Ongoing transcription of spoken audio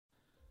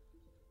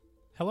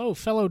Hello,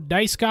 fellow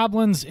Dice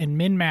Goblins and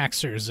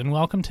Min-Maxers, and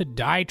welcome to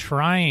Die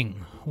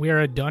Trying. We are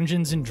a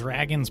Dungeons &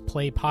 Dragons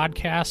play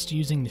podcast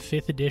using the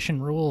 5th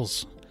edition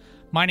rules.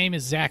 My name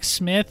is Zach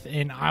Smith,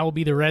 and I will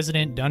be the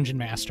resident Dungeon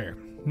Master.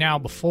 Now,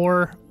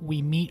 before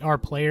we meet our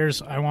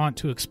players, I want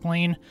to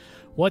explain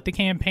what the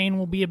campaign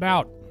will be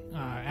about.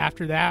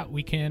 After that,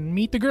 we can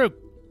meet the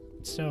group.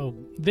 So,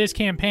 this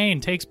campaign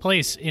takes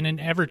place in an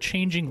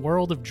ever-changing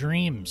world of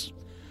dreams.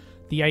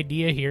 The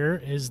idea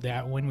here is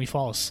that when we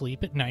fall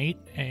asleep at night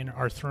and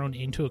are thrown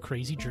into a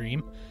crazy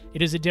dream,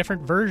 it is a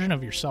different version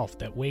of yourself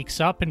that wakes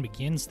up and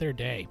begins their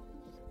day.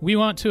 We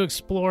want to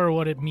explore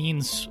what it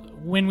means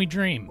when we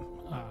dream,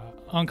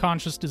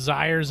 unconscious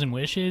desires and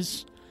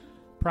wishes,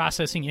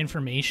 processing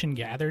information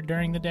gathered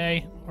during the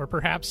day, or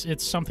perhaps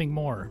it's something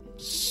more,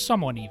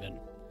 someone even.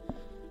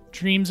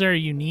 Dreams are a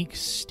unique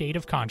state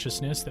of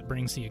consciousness that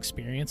brings the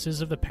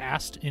experiences of the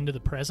past into the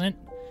present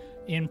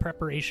in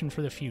preparation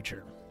for the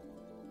future.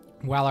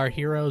 While our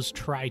heroes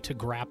try to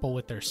grapple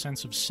with their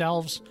sense of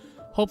selves,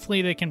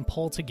 hopefully they can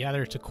pull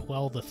together to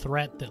quell the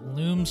threat that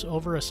looms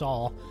over us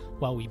all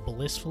while we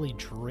blissfully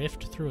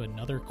drift through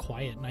another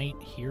quiet night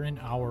here in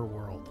our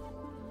world.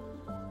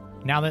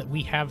 Now that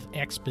we have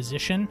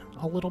exposition,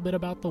 a little bit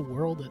about the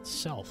world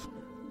itself.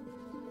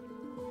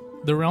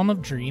 The realm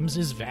of dreams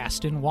is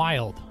vast and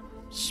wild.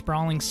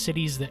 Sprawling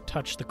cities that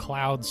touch the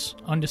clouds,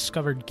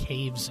 undiscovered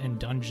caves and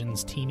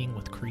dungeons teeming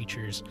with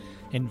creatures,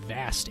 and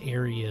vast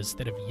areas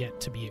that have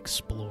yet to be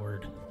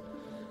explored.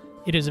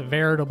 It is a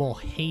veritable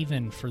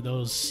haven for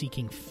those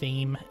seeking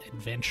fame,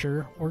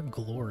 adventure, or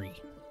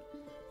glory.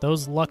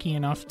 Those lucky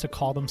enough to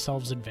call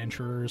themselves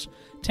adventurers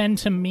tend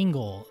to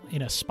mingle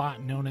in a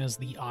spot known as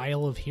the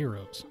Isle of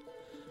Heroes,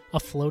 a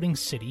floating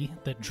city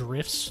that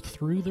drifts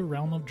through the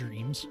realm of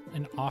dreams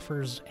and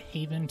offers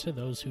haven to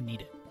those who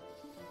need it.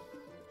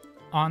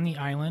 On the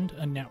island,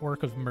 a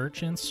network of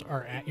merchants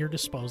are at your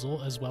disposal,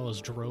 as well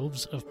as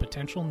droves of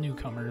potential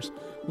newcomers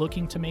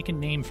looking to make a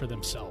name for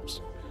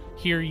themselves.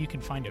 Here you can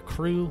find a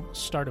crew,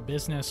 start a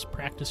business,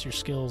 practice your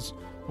skills,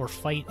 or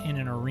fight in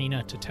an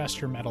arena to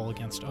test your mettle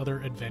against other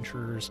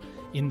adventurers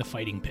in the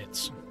fighting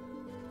pits.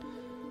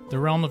 The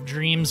Realm of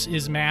Dreams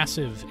is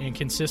massive and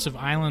consists of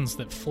islands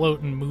that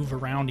float and move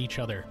around each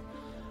other.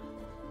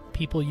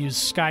 People use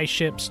sky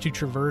ships to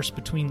traverse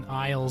between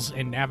isles,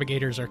 and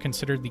navigators are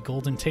considered the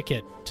golden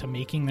ticket to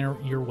making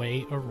your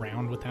way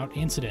around without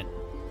incident.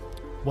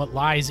 What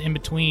lies in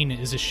between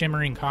is a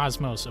shimmering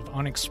cosmos of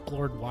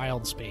unexplored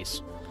wild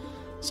space.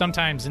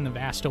 Sometimes in the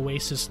vast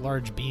oasis,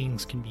 large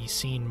beings can be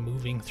seen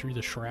moving through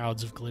the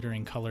shrouds of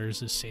glittering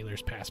colors as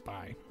sailors pass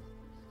by.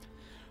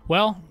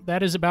 Well,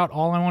 that is about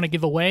all I want to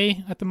give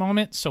away at the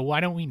moment, so why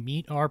don't we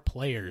meet our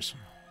players?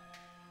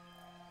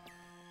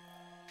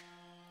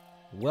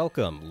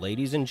 Welcome,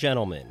 ladies and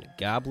gentlemen,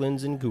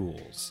 goblins and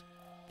ghouls.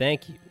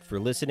 Thank you for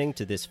listening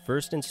to this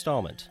first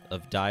installment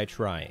of Die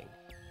Trying.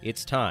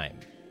 It's time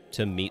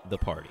to meet the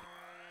party.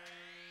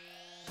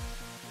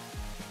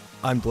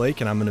 I'm Blake,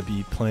 and I'm going to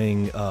be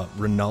playing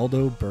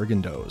Ronaldo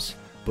Burgundos,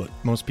 but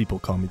most people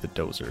call me the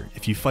Dozer.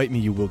 If you fight me,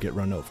 you will get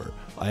run over.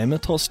 I am a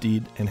tall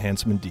steed and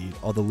handsome indeed.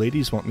 All the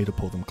ladies want me to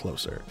pull them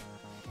closer.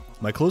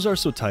 My clothes are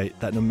so tight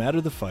that no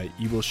matter the fight,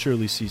 you will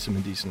surely see some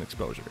indecent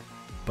exposure.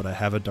 But I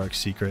have a dark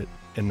secret,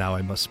 and now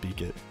I must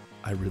speak it.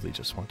 I really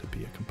just want to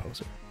be a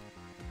composer.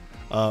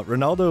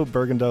 Ronaldo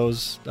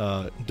Burgundos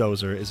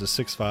Dozer is a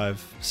 6'5"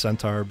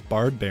 centaur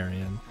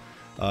barbarian.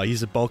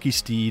 He's a bulky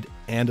steed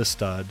and a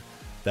stud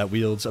that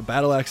wields a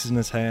battle axe in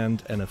his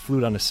hand and a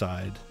flute on his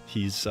side.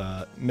 He's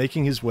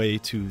making his way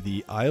to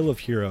the Isle of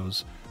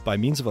Heroes by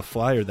means of a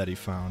flyer that he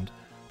found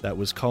that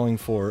was calling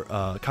for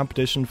a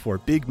competition for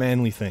big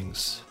manly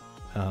things,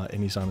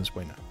 and he's on his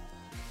way now.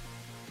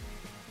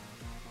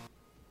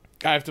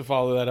 I have to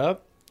follow that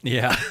up.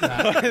 Yeah.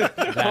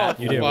 That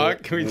you do.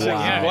 Fuck?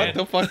 What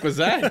the fuck was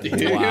that,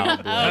 dude? Wow,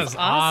 that was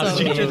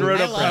awesome. He just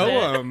wrote a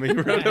poem. He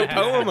wrote a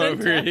poem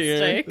over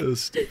here. It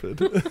was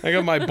stupid. I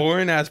got my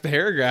boring ass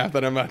paragraph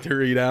that I'm about to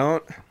read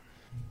out.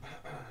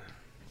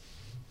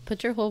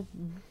 Put your whole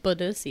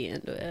Badusi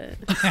into it.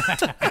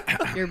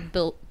 Your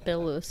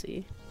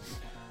Belusi.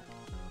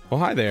 Well,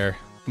 hi there.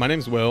 My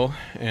name's Will,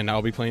 and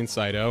I'll be playing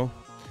Saito.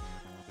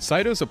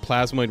 Saito's a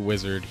plasmoid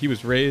wizard. He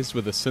was raised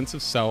with a sense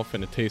of self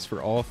and a taste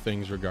for all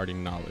things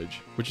regarding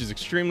knowledge, which is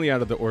extremely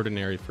out of the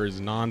ordinary for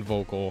his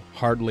non-vocal,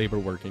 hard labor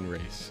working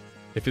race.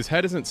 If his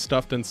head isn't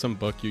stuffed in some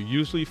book, you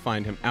usually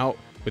find him out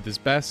with his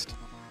best,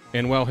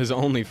 and well, his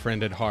only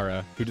friend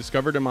Adhara, who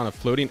discovered him on a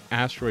floating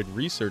asteroid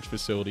research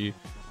facility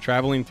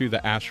traveling through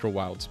the astral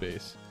wild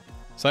space.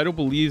 Saito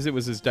believes it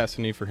was his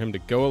destiny for him to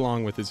go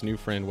along with his new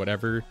friend,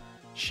 whatever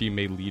she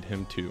may lead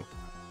him to.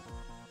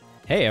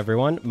 Hey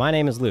everyone, my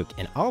name is Luke,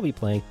 and I'll be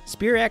playing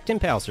Spear-Act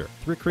Impalser,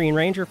 Thricrian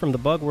Ranger from the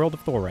bug world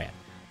of Thorad.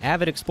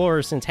 Avid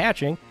explorer since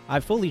hatching,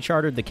 I've fully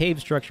charted the cave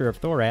structure of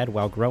Thorad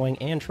while growing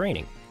and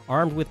training.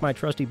 Armed with my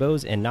trusty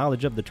bows and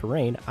knowledge of the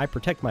terrain, I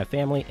protect my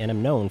family and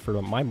am known for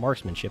my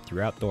marksmanship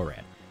throughout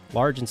Thorad.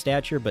 Large in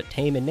stature but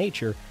tame in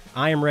nature,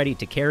 I am ready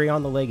to carry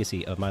on the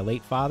legacy of my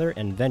late father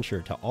and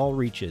venture to all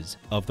reaches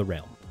of the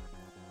realm.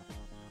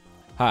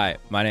 Hi,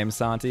 my name is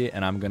Santi,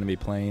 and I'm going to be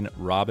playing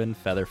Robin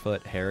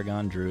Featherfoot,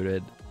 Haragon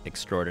Druid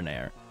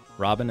Extraordinaire.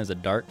 Robin is a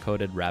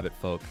dark-coated rabbit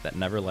folk that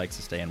never likes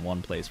to stay in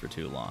one place for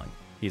too long.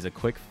 He's a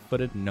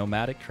quick-footed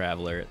nomadic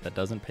traveler that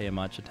doesn't pay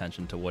much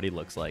attention to what he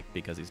looks like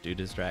because he's too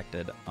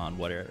distracted on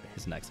where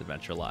his next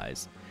adventure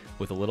lies.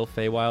 With a little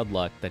Feywild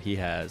luck that he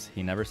has,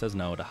 he never says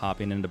no to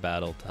hopping into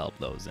battle to help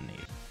those in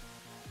need.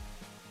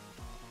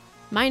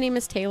 My name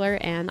is Taylor,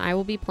 and I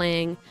will be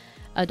playing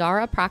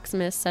Adara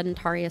Proximus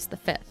Sedentarius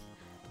V,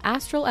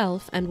 Astral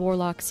Elf and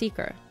Warlock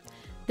Seeker.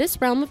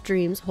 This realm of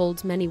dreams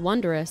holds many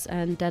wondrous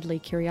and deadly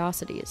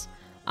curiosities.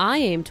 I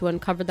aim to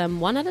uncover them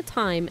one at a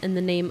time in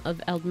the name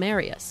of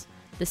Eldmarius,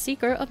 the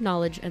Seeker of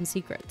Knowledge and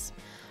Secrets.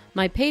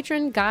 My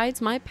patron guides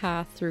my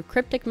path through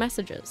cryptic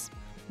messages.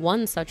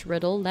 One such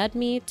riddle led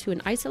me to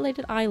an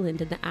isolated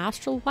island in the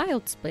astral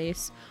wild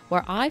space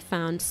where I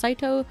found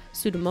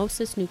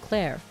Cytopseudomonas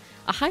nucleare,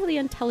 a highly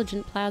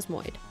intelligent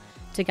plasmoid.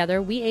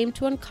 Together, we aim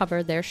to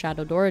uncover their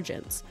shadowed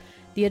origins.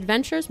 The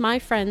adventures my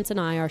friends and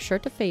I are sure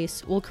to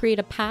face will create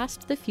a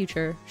past the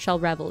future shall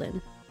revel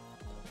in.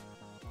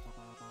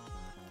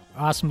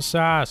 Awesome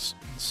sauce.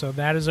 So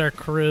that is our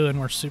crew, and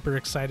we're super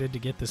excited to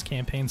get this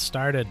campaign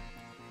started.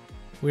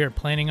 We are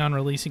planning on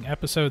releasing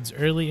episodes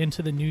early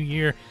into the new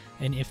year,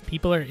 and if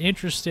people are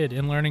interested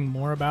in learning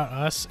more about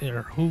us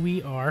or who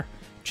we are,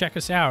 check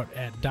us out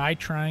at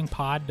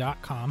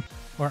dietryingpod.com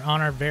or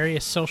on our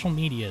various social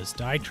medias,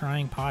 Die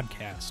Trying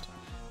Podcast.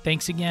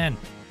 Thanks again.